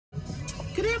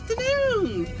Good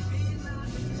afternoon.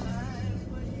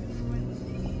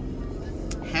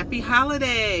 Happy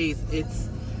holidays. It's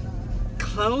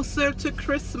closer to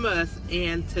Christmas,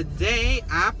 and today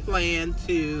I plan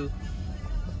to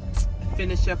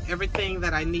finish up everything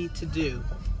that I need to do.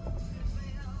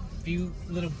 A few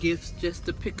little gifts just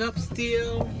to pick up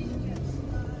still.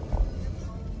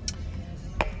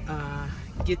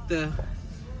 Get the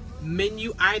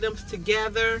menu items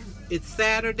together. It's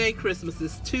Saturday, Christmas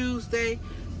is Tuesday,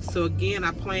 so again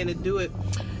I plan to do it.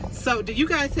 So do you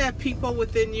guys have people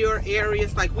within your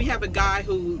areas? Like, we have a guy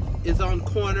who is on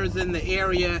corners in the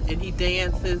area and he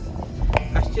dances.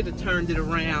 I should have turned it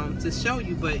around to show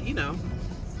you, but you know,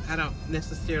 I don't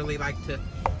necessarily like to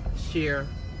share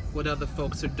what other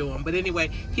folks are doing. But anyway,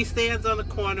 he stands on the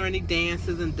corner and he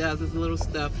dances and does his little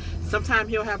stuff. Sometimes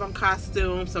he'll have on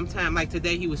costume. Sometimes, like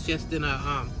today, he was just in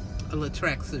a little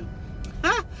tracksuit.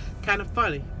 Kind of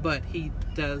funny, but he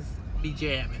does be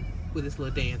jamming with his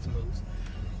little dance moves.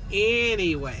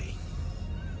 Anyway,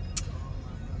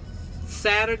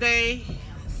 Saturday,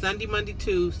 Sunday, Monday,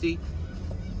 Tuesday.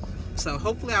 So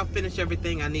hopefully I'll finish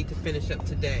everything I need to finish up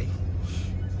today.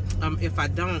 If I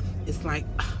don't, it's like,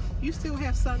 you still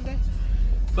have Sunday?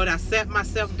 But I sat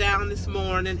myself down this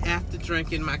morning after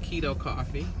drinking my keto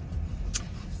coffee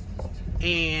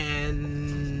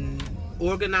and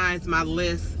organized my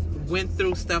list, went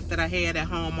through stuff that I had at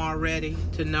home already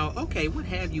to know, okay, what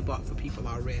have you bought for people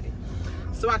already?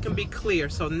 So I can be clear.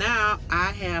 So now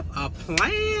I have a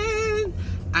plan.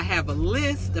 I have a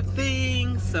list of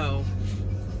things. So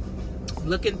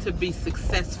looking to be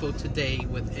successful today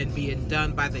with and being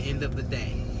done by the end of the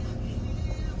day.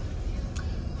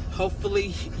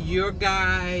 Hopefully your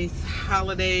guys'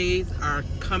 holidays are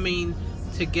coming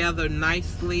together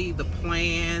nicely. The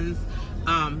plans.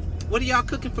 What are y'all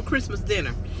cooking for Christmas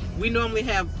dinner? We normally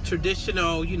have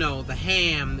traditional, you know, the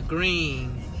ham, the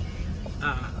greens,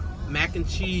 mac and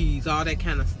cheese, all that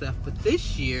kind of stuff. But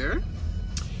this year,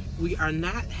 we are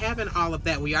not having all of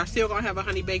that. We are still going to have a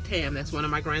honey baked ham. That's one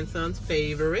of my grandson's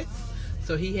favorites.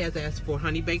 So he has asked for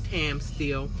honey baked ham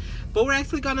still. But we're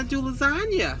actually going to do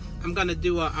lasagna. I'm going to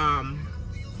do a,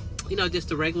 you know,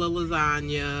 just a regular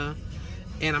lasagna.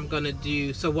 And I'm going to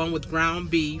do, so one with ground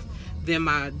beef. Then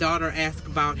my daughter asked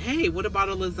about, hey, what about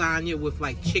a lasagna with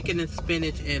like chicken and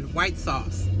spinach and white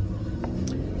sauce?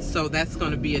 So that's going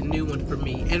to be a new one for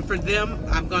me. And for them,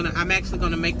 I'm actually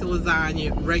going to make the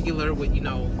lasagna regular with, you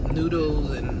know, noodles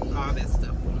and all that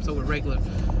stuff. So with regular,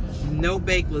 no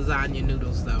baked lasagna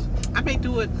noodles though. I may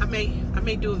do it. I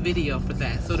may do a video for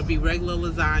that. So it'll be regular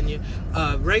lasagna,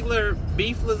 regular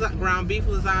beef lasagna, ground beef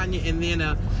lasagna, and then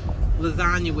a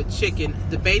lasagna with chicken.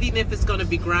 Debating if it's going to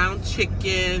be ground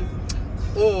chicken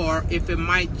or if it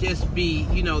might just be,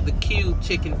 you know, the cube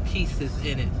chicken pieces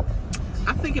in it.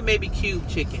 I'm thinking maybe cube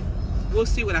chicken. We'll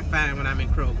see what I find when I'm in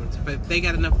Kroger's. If they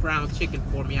got enough ground chicken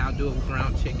for me, I'll do it with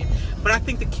ground chicken. But I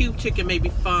think the cube chicken may be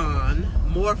fun,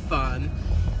 more fun,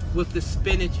 with the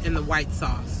spinach and the white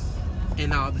sauce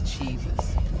and all the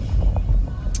cheeses.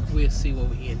 We'll see what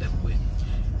we end up with.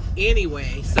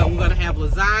 Anyway, so we're gonna have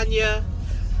lasagna.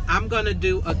 I'm gonna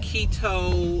do a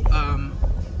keto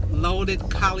loaded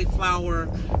cauliflower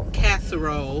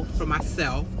casserole for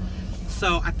myself.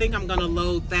 So I think I'm gonna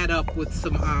load that up with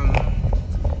some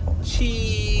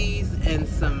cheese and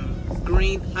some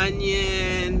green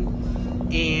onion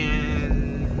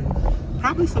and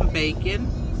probably some bacon.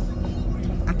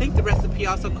 I think the recipe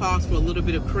also calls for a little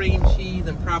bit of cream cheese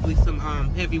and probably some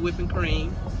heavy whipping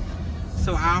cream.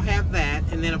 So I'll have that,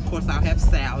 and then of course I'll have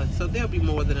salad. So there'll be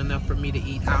more than enough for me to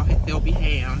eat. There'll be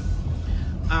ham,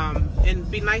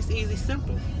 and be nice, easy,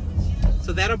 simple.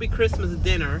 So that'll be Christmas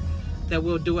dinner that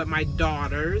we'll do at my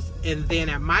daughter's, and then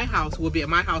at my house, we'll be at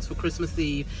my house for Christmas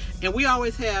Eve. And we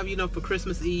always have, you know, for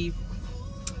Christmas Eve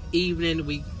evening,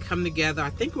 we come together. I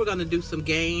think we're gonna do some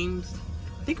games.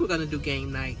 I think we're gonna do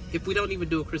game night. If we don't even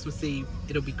do a Christmas Eve,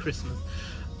 it'll be Christmas.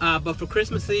 But for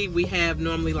Christmas Eve, we have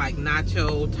normally like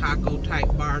nacho, taco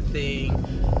type bar thing,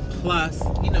 plus,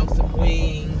 you know, some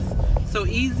wings. So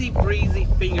easy breezy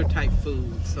finger type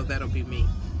food. So that'll be me.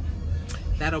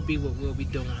 That'll be what we'll be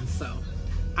doing. So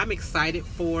I'm excited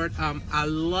for it. I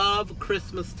love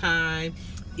Christmas time.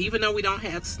 Even though we don't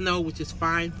have snow, which is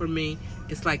fine for me,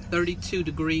 it's like 32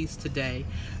 degrees today.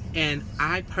 And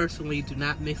I personally do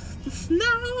not miss the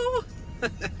snow.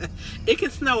 It can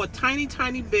snow a tiny,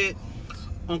 tiny bit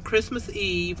on Christmas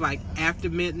Eve, like after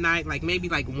midnight, like maybe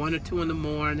like 1 or 2 in the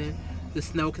morning. The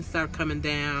snow can start coming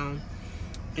down.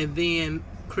 And then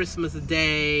Christmas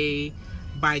Day,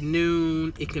 by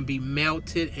noon, it can be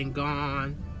melted and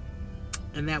gone.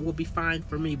 And that will be fine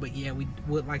for me. But yeah, we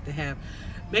would like to have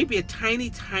maybe a tiny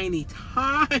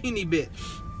bit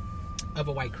of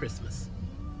a white Christmas.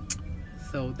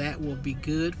 So that will be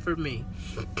good for me.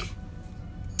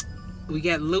 We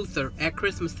got Luther at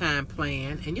Christmas time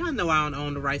playing, and y'all know I don't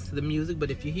own the rights to the music, but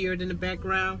if you hear it in the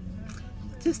background,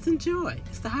 just enjoy.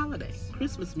 It's the holiday,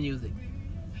 Christmas music.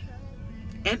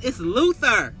 And it's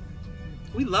Luther.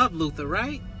 We love Luther,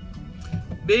 right?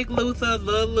 Big Luther,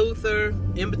 little Luther,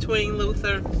 in between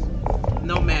Luther.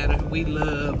 No matter, we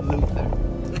love Luther.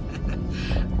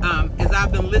 As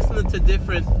I've been listening to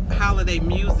different holiday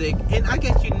music, and I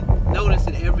guess you notice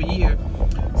it every year,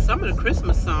 some of the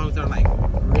Christmas songs are like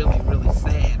really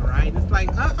sad, right? And it's like,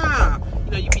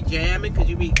 you know, you be jamming because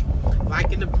you be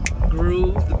liking the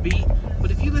groove, the beat.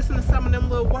 But if you listen to some of them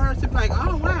little words, it's like,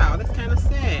 oh wow, that's kind of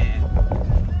sad.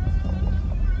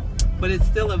 But it's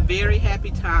still a very happy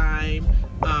time.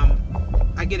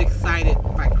 I get excited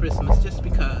by Christmas just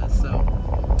because, so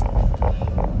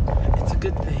it's a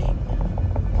good thing.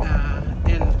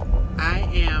 And I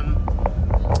am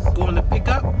going to pick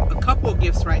up a couple of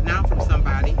gifts right now from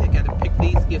somebody. I got to pick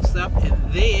these gifts up,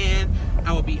 and then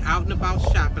I will be out and about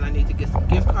shopping. I need to get some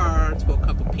gift cards for a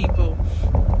couple people,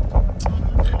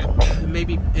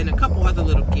 maybe, and a couple other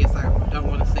little gifts. I don't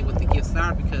want to say what the gifts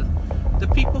are because the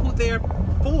people who they're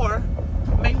for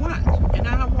may watch, and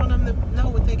I don't want them to know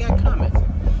what they got coming.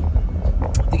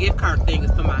 The gift card thing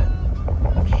is for my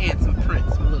handsome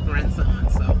prince, my little grandson.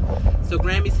 So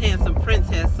Grammy's handsome prince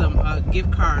has some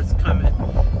gift cards coming,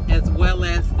 as well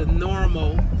as the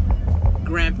normal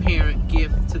grandparent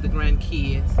gift to the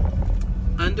grandkids: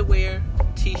 underwear,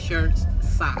 t-shirts,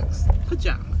 socks,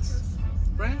 pajamas.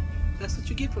 Right? That's what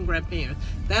you get from grandparents.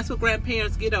 That's what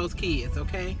grandparents get those kids.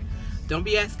 Okay? Don't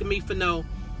be asking me for no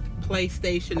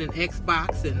PlayStation and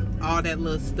Xbox and all that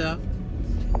little stuff.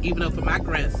 Even though for my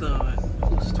grandson,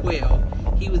 who's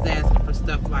 12, he was asking for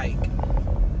stuff like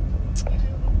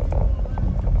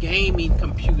gaming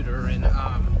computer and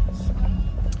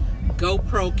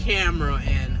GoPro camera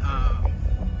and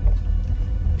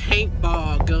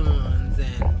paintball guns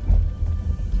and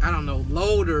I don't know,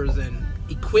 loaders and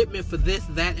equipment for this,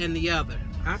 that, and the other.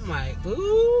 I'm like,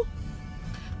 ooh,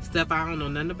 stuff I don't know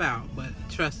nothing about, but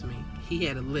trust me, he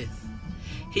had a list.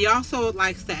 He also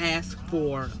likes to ask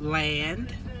for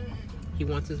land. He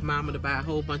wants his mama to buy a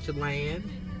whole bunch of land.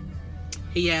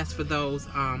 He asked for those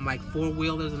like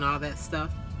four-wheelers and all that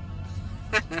stuff.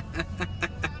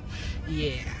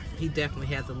 Yeah, he definitely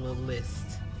has a little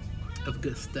list of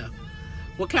good stuff.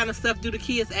 What kind of stuff do the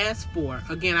kids ask for?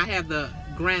 Again, I have the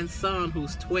grandson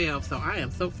who's 12, so I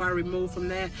am so far removed from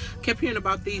that. Kept hearing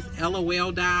about these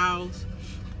LOL dolls,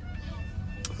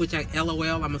 which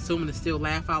LOL, I'm assuming is still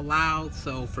laugh out loud.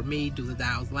 So for me, do the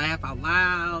dolls laugh out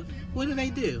loud? What do they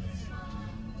do?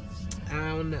 I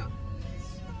don't know.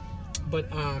 But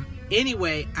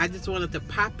anyway, I just wanted to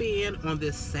pop in on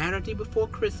this Saturday before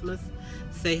Christmas,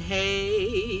 say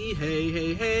hey,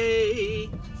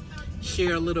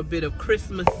 share a little bit of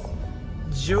Christmas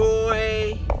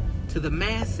joy to the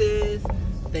masses.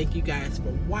 Thank you guys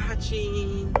for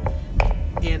watching,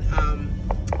 and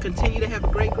continue to have a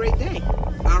great day.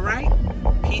 All right,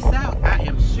 peace out. I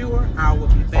am sure I will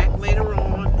be back later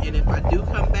on, and if I do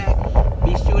come back,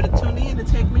 be sure to tune in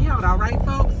and check me out. All right,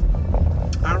 folks?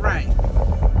 All right,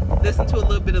 listen to a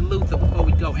little bit of Luther before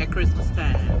we go at Christmas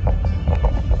time.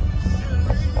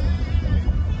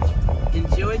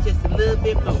 Enjoy just a little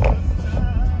bit more.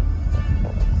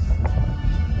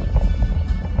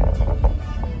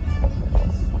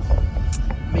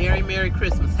 Merry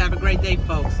Christmas. Have a great day,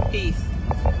 folks. Peace.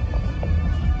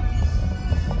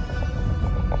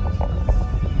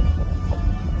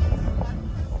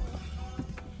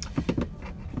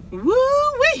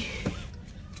 Woo-wee!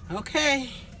 Okay.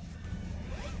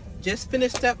 Just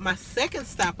finished up my second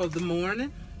stop of the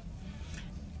morning.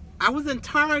 I was in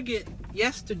Target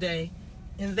yesterday,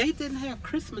 and they didn't have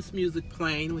Christmas music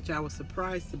playing, which I was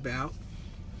surprised about.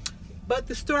 But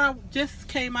the store I just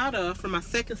came out of for my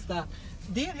second stop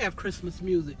did have Christmas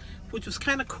music, which was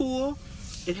kind of cool.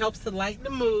 It helps to lighten the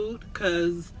mood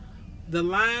because the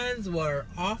lines were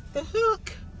off the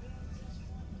hook.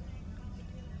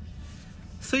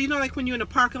 So you know, like when you're in a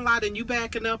parking lot and you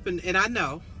backing up, and I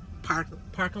know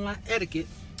parking lot etiquette,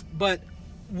 but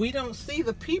we don't see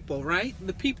the people, right?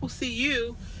 The people see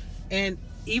you, and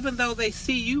even though they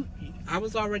see you, I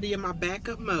was already in my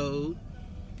backup mode,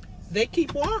 they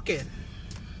keep walking.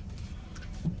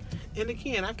 And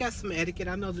again, I've got some etiquette.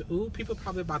 I know that, ooh, people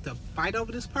probably about to fight over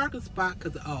this parking spot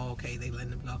because, oh, okay, they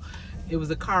letting them go. It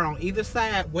was a car on either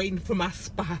side waiting for my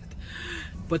spot.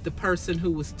 But the person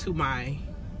who was to my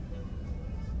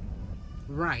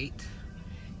right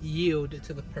yielded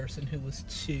to the person who was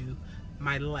to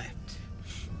my left.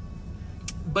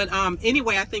 But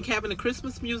anyway, I think having the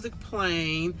Christmas music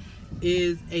playing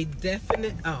is a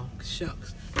definite, oh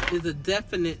shucks, is a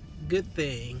definite good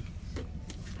thing.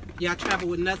 Y'all travel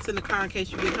with nuts in the car in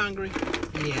case you get hungry?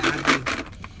 Yeah, I do.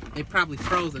 They probably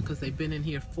frozen because they've been in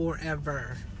here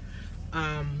forever.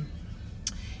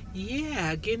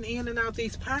 Yeah, getting in and out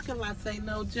these parking lots ain't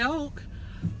no joke.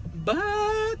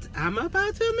 But I'm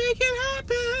about to make it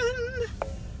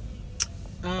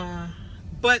happen.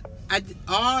 But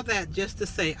all that just to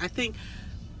say, I think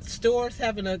stores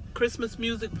having a Christmas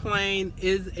music playing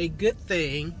is a good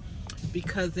thing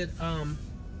because it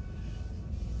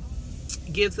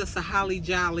gives us a holly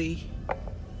jolly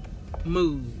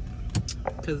mood.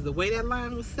 Because the way that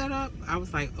line was set up, I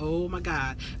was like, oh my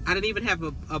God. I didn't even have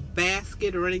a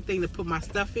basket or anything to put my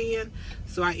stuff in.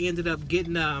 So I ended up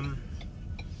getting a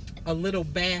little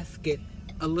basket,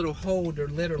 a little holder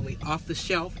literally off the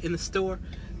shelf in the store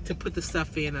to put the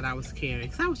stuff in that I was carrying.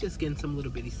 Because I was just getting some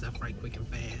little bitty stuff right quick and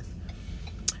fast.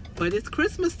 But it's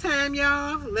Christmas time,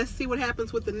 y'all. Let's see what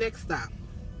happens with the next stop.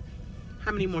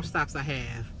 How many more stops I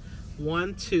have?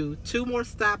 1, 2. 2 more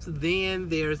stops, then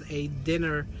there's a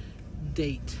dinner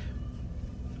date.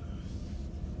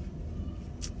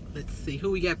 Let's see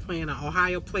who we got playing on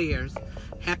Ohio Players.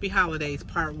 Happy Holidays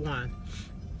Part 1.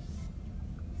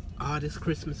 All this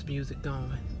Christmas music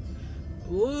going.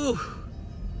 Ooh,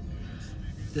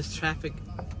 this traffic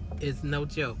is no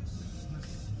joke.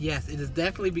 Yes, it is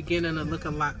definitely beginning to look a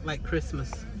lot like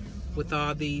Christmas with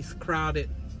all these crowded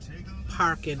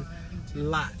parking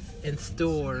lots and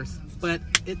stores, but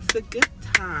it's a good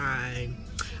time.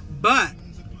 But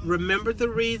remember the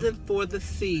reason for the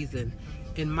season.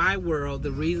 In my world,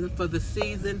 the reason for the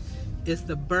season is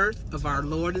the birth of our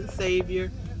Lord and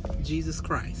Savior, Jesus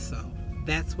Christ. So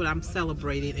that's what I'm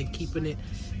celebrating and keeping it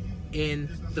in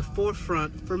the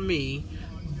forefront for me.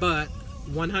 But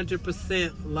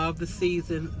 100% love the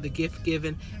season, the gift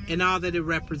giving, and all that it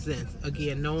represents.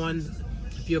 Again, knowing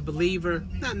if you're a believer,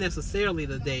 not necessarily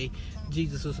the day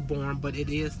Jesus was born, but it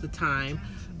is the time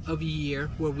of year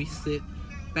where we sit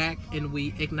back and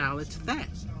we acknowledge that.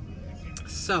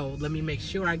 So let me make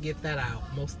sure I get that out.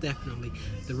 Most definitely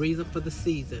the reason for the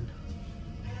season.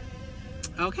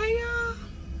 Okay, y'all.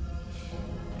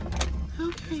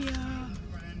 Okay, y'all.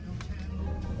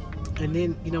 And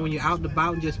then, you know, when you're out and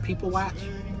about and just people watch,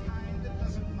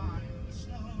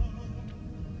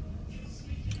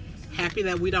 happy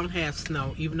that we don't have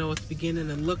snow, even though it's beginning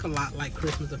to look a lot like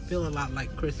Christmas or feel a lot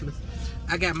like Christmas.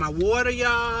 I got my water,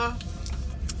 y'all.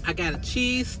 I got a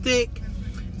cheese stick.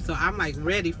 So I'm like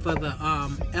ready for the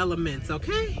elements,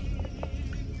 okay?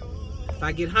 If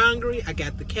I get hungry, I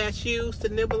got the cashews to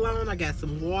nibble on. I got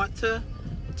some water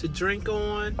to drink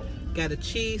on. Got a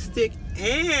cheese stick.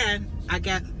 And I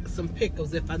got some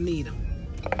pickles if I need them.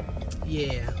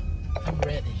 Yeah, I'm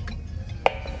ready.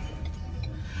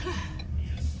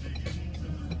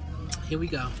 Here we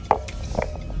go.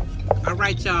 All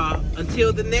right, y'all.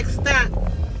 Until the next stop,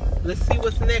 let's see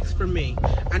what's next for me.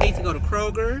 I need to go to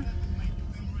Kroger.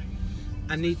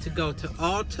 I need to go to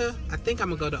Ulta. I think I'm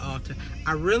gonna go to Ulta.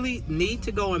 I really need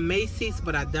to go in Macy's,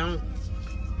 but I don't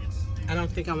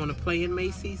think I want to play in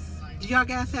Macy's. Do y'all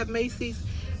guys have Macy's?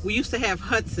 We used to have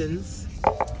Hudson's,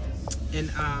 and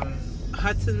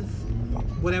Hudson's,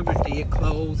 whatever it did,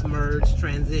 closed, merged,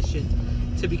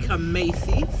 transitioned to become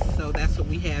Macy's. So that's what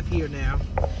we have here now.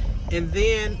 And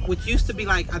then, which used to be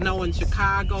like, I know in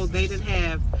Chicago, they didn't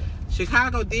have,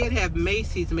 Chicago did have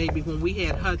Macy's maybe when we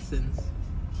had Hudson's.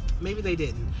 Maybe they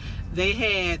didn't. They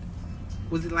had,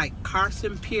 was it like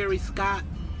Carson Pirie Scott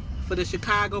for the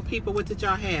Chicago people? What did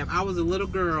y'all have? I was a little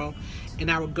girl and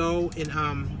I would go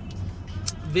and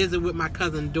visit with my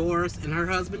cousin Doris and her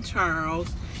husband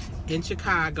Charles in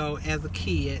Chicago as a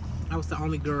kid. I was the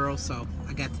only girl, so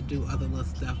I got to do other little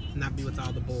stuff, not be with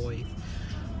all the boys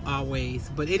always.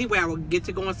 But anyway, I would get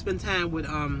to go and spend time with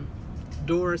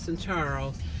Doris and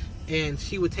Charles, and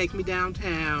she would take me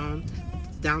downtown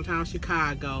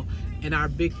Chicago, and our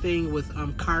big thing was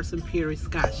Carson Pirie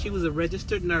Scott. She was a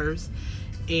registered nurse,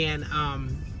 and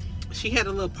she had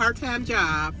a little part-time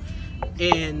job,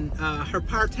 and her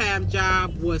part-time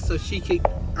job was so she could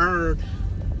earn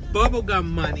bubblegum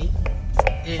money,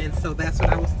 and so that's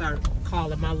what I would start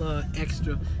calling my little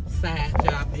extra side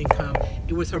job income.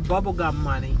 It was her bubblegum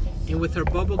money, and with her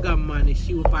bubblegum money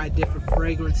she would buy different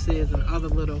fragrances and other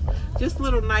little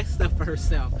nice stuff for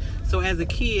herself. So as a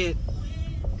kid,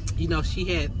 you know, she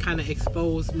had kind of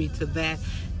exposed me to that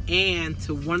and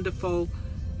to wonderful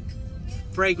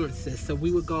fragrances. So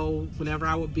we would go, whenever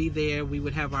I would be there, we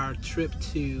would have our trip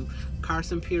to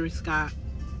Carson Pirie Scott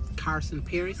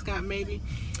maybe,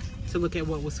 to look at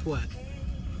what was what.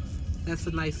 That's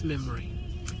a nice memory.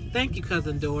 Thank you,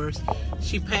 Cousin Doris.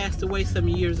 She passed away some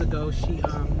years ago. She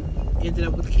ended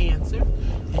up with cancer,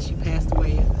 and she passed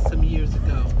away some years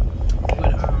ago.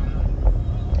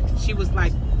 But she was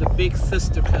like the big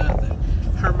sister cousin.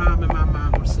 Her mom and my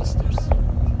mom were sisters.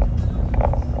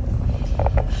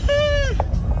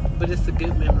 But it's a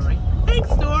good memory. Thanks,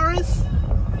 Doris.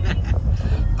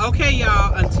 Okay,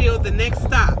 y'all, until the next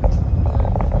stop.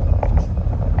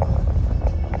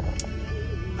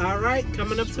 All right,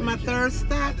 coming up to my third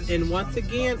stop, and once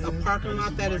again, a parking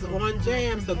lot that is on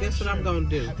jam. So guess what I'm gonna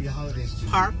do?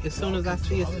 Park as soon as I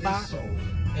see a spot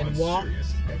and walk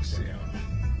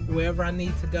wherever I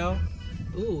need to go.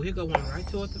 Ooh, here go one right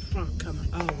towards the front coming.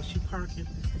 Oh, was she parking?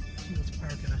 She was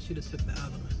parking. I should have took the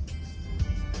other one.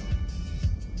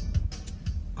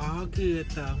 All good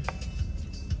though.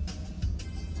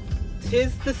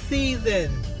 'Tis the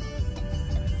season.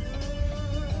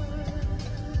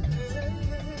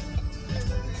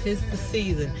 Tis the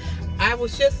season. I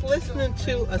was just listening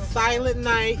to A Silent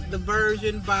Night, the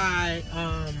version by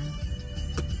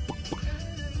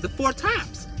the Four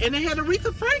Tops, and it had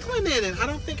Aretha Franklin in it. I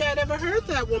don't think I'd ever heard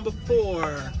that one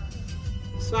before.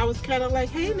 So I was kind of like,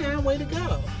 hey now, way to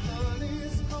go.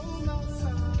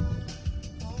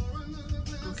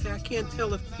 Okay, I can't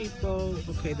tell if people,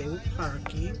 okay, they were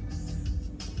parking.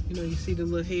 You know, you see the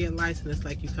little headlights and it's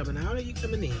like, you coming out or you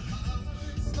coming in?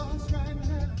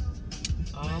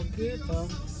 All good though.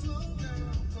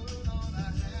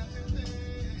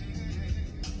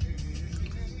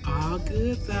 All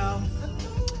good though.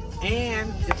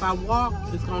 And if I walk,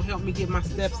 it's gonna help me get my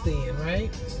steps in,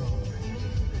 right?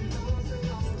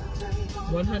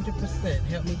 100%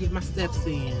 help me get my steps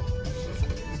in.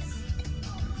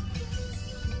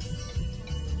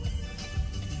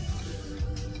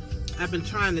 I've been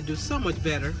trying to do so much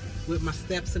better with my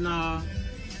steps and all,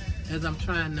 as I'm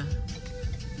trying to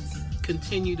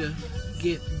continue to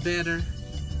get better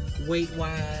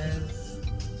weight-wise.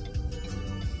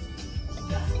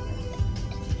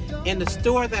 And the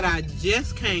store that I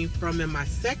just came from in my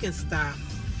second stop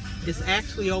is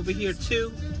actually over here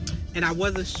too. And I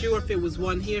wasn't sure if it was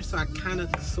one here, so I kind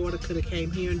of sort of could have came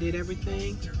here and did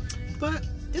everything. But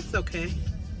it's okay.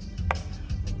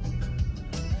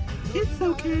 It's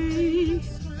okay.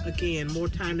 Again, more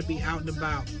time to be out and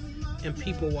about and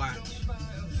people watch.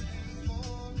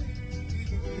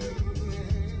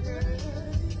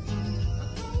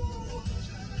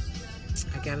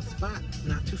 I got a spot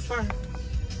not too far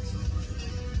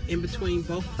in between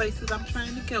both places I'm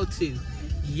trying to go to.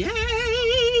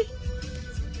 Yay!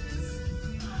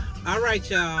 All right,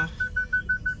 y'all.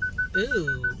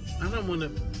 Ooh, I don't want to.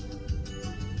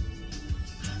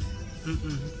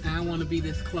 I don't want to be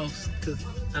this close because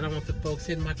I don't want the folks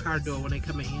hitting my car door when they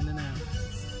come in and out.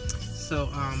 So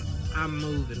I'm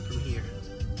moving from here.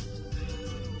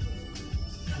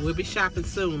 We'll be shopping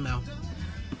soon though.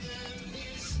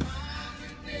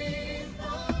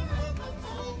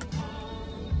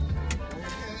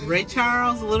 Ray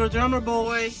Charles, Little Drummer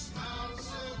Boy.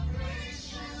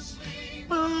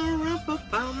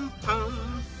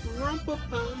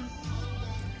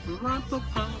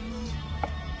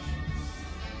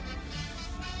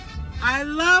 I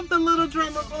love the Little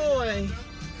Drummer Boy.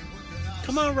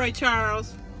 Come on, Ray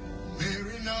Charles.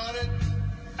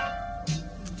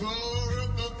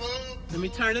 Let me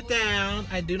turn it down.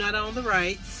 I do not own the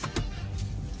rights.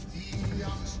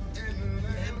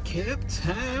 And kept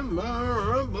time.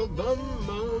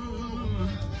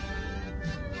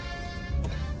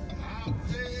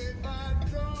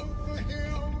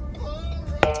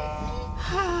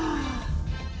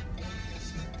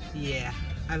 Yeah,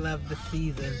 I love the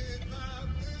season.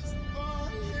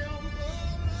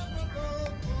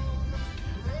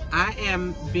 I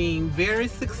am being very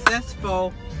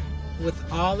successful with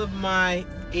all of my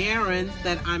errands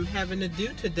that I'm having to do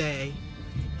today.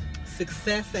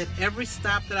 Success at every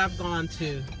stop that I've gone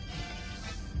to.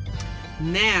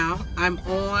 Now I'm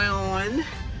on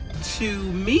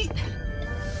to meet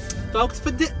folks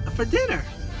for dinner,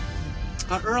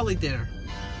 or early dinner.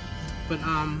 But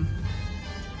I'm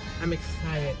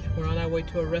excited. We're on our way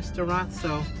to a restaurant,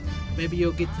 so maybe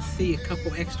you'll get to see a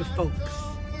couple extra folks.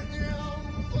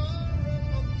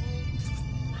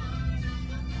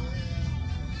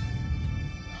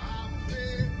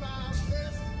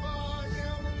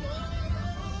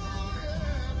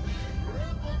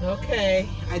 Okay,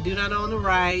 I do not own the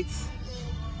rights.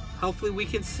 Hopefully we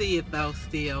can see it though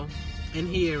still and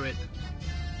hear it.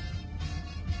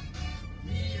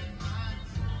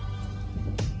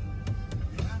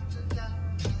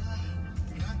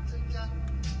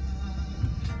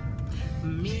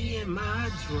 Me and my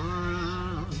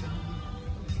drum.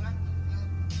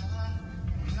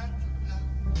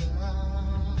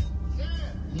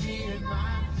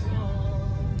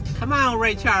 Come on,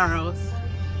 Ray Charles.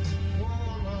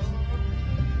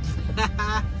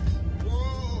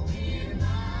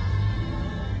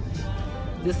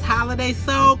 This holiday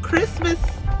song, Christmas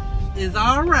is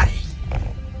all right.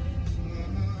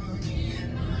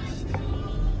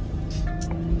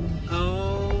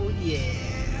 Oh,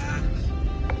 yeah.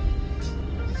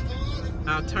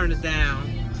 I'll turn it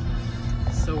down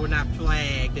so we're not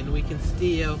flagged and we can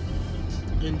still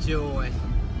enjoy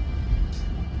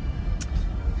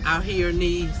out here in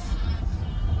these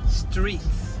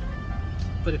streets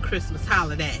for the Christmas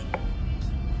holiday.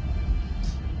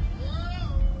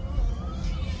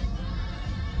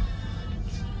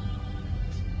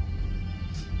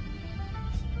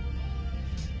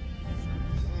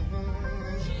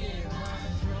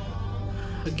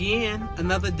 Again,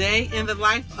 another day in the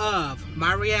life of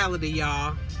my reality,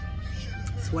 y'all.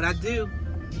 It's what I do.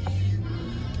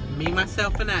 Me,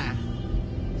 myself, and I.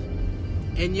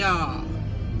 And y'all.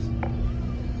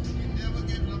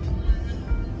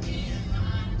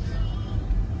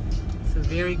 It's a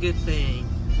very good thing.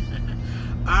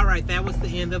 All right, that was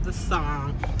the end of the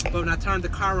song. But when I turned the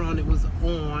car on, it was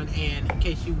on. And in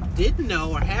case you didn't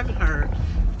know or haven't heard,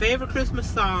 favorite Christmas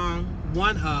song,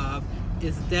 one of,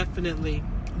 is definitely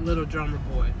Little Drummer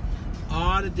Boy.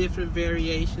 All the different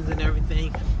variations and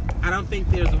everything. I don't think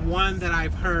there's one that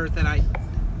I've heard that I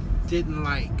didn't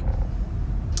like.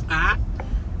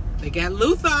 They got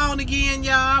Luther on again,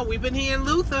 y'all. We've been hearing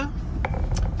Luther.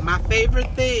 My favorite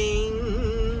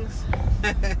things.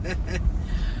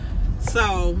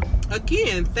 So,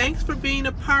 again, thanks for being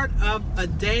a part of a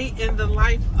day in the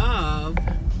life of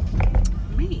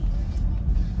me.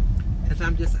 As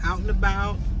I'm just out and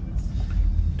about,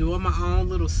 doing my own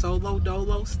little solo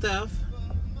dolo stuff,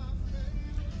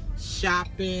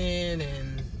 shopping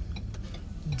and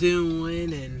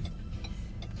doing and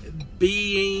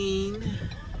being.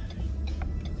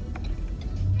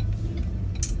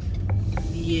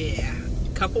 Yeah,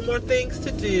 a couple more things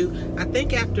to do. I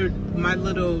think after my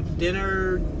little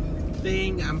dinner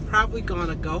thing, I'm probably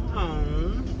gonna go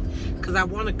home because I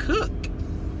want to cook.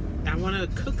 I want to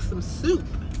cook some soup.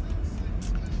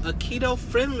 A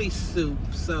keto-friendly soup.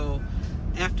 So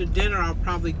after dinner, I'll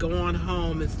probably go on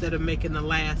home instead of making the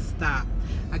last stop.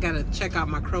 I gotta check out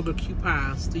my Kroger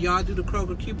coupons. Do y'all do the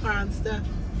Kroger coupon stuff?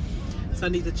 So I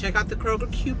need to check out the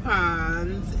Kroger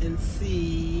coupons and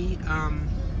see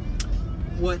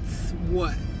what's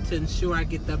what to ensure I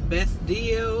get the best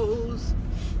deals.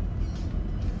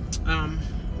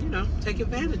 You know, take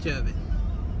advantage of it.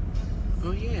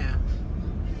 Oh yeah.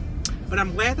 But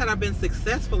I'm glad that I've been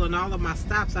successful in all of my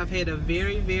stops. I've had a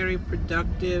very, very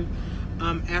productive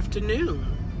afternoon.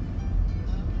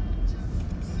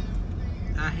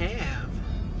 I have.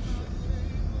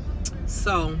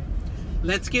 So,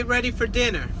 let's get ready for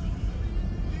dinner.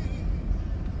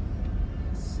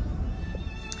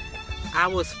 I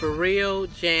was for real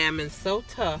jamming so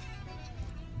tough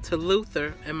to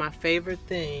Luther and my favorite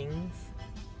things.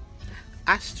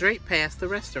 I straight passed the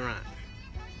restaurant.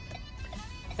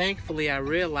 Thankfully, I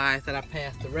realized that I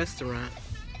passed the restaurant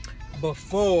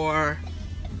before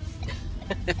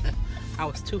I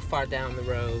was too far down the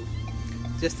road.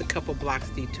 Just a couple blocks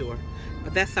detour.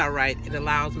 But that's all right. It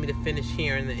allows me to finish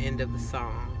hearing the end of the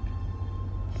song.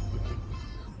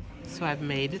 So I've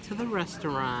made it to the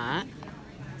restaurant.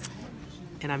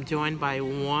 And I'm joined by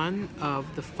one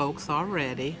of the folks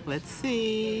already. Let's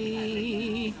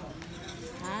see.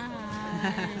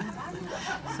 Hi.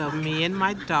 So me and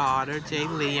my daughter, Jay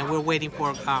Lee, and we're waiting for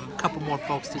a couple more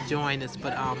folks to join us.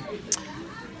 But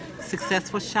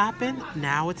successful shopping.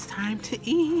 Now it's time to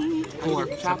eat or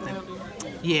something.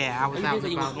 Yeah, I was out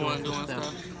and about doing some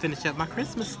stuff. Finish up my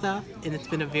Christmas stuff, and it's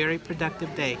been a very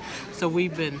productive day. So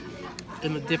we've been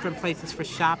in the different places for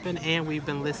shopping, and we've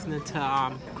been listening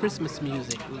to Christmas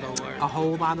music. Lord. A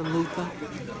whole lot of Luther,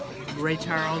 Ray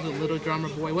Charles, The Little Drummer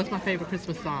Boy. What's my favorite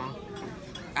Christmas song?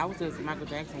 I was just Michael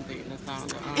Jackson thinking the song.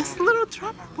 It's Little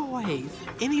Drummer Boys.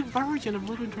 Any version of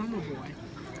Little Drummer Boy.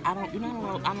 I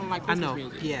don't like Christmas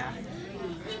music. Yeah.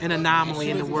 An anomaly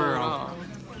in the world.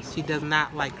 She does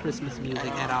not like Christmas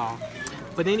music at all.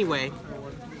 But anyway,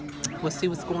 we'll see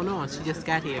what's going on. She just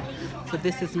got here. So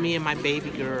this is me and my baby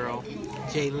girl,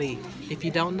 Jay Lee. If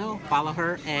you don't know, follow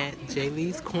her at Jay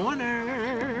Lee's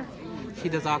Corner. She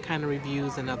does all kind of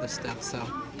reviews and other stuff. So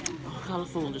all kind of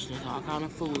foolishness.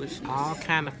 All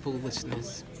kind of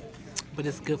foolishness. But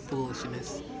it's good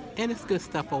foolishness. And it's good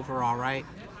stuff overall, right?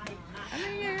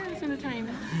 Yeah, it's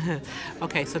entertaining.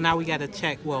 Okay, so now we got to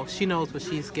check. Well, she knows what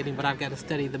she's getting, but I've got to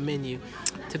study the menu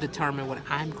to determine what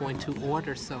I'm going to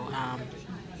order. So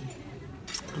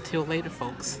until later,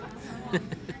 folks.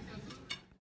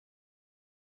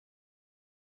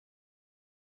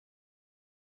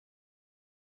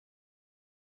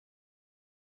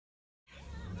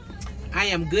 I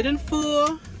am good and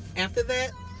full after that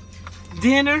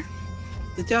dinner.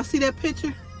 Did y'all see that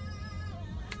picture?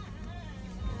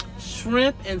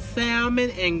 Shrimp and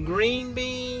salmon and green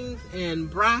beans and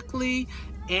broccoli,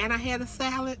 and I had a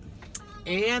salad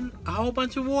and a whole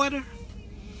bunch of water.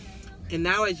 And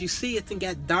now as you see, it's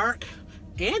got dark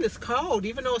and it's cold,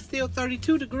 even though it's still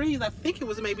 32 degrees. I think it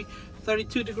was maybe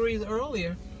 32 degrees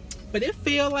earlier, but it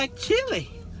feels like chilly.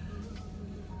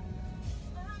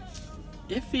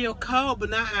 It feels cold, but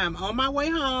now I'm on my way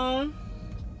home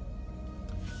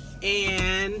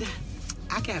and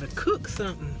I gotta cook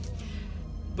something.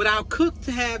 But I'll cook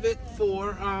to have it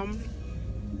for,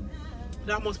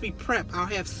 it almost be prep. I'll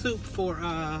have soup for,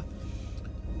 I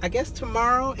guess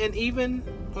tomorrow and even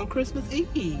on Christmas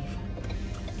Eve.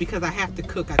 Because I have to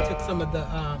cook. I took some of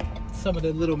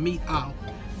the little meat out.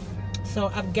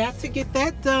 So I've got to get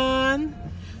that done.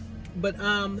 But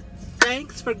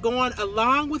thanks for going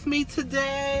along with me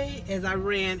today as I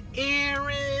ran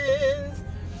errands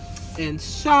and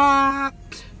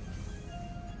shopped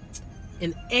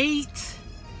and ate.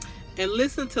 And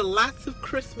listen to lots of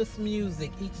Christmas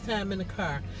music each time in the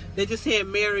car. They just had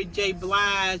Mary J.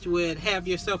 Blige with Have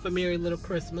Yourself a Merry Little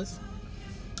Christmas.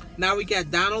 Now we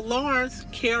got Donald Lawrence,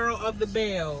 Carol of the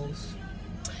Bells.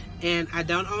 And I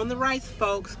don't own the rights,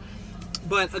 folks.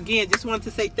 But again, just wanted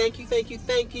to say thank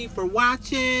you for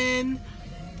watching.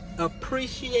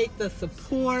 Appreciate the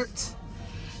support.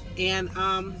 And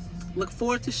look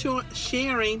forward to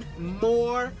sharing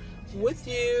more with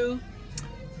you.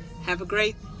 Have a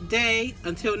great day.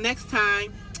 Until next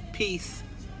time, peace.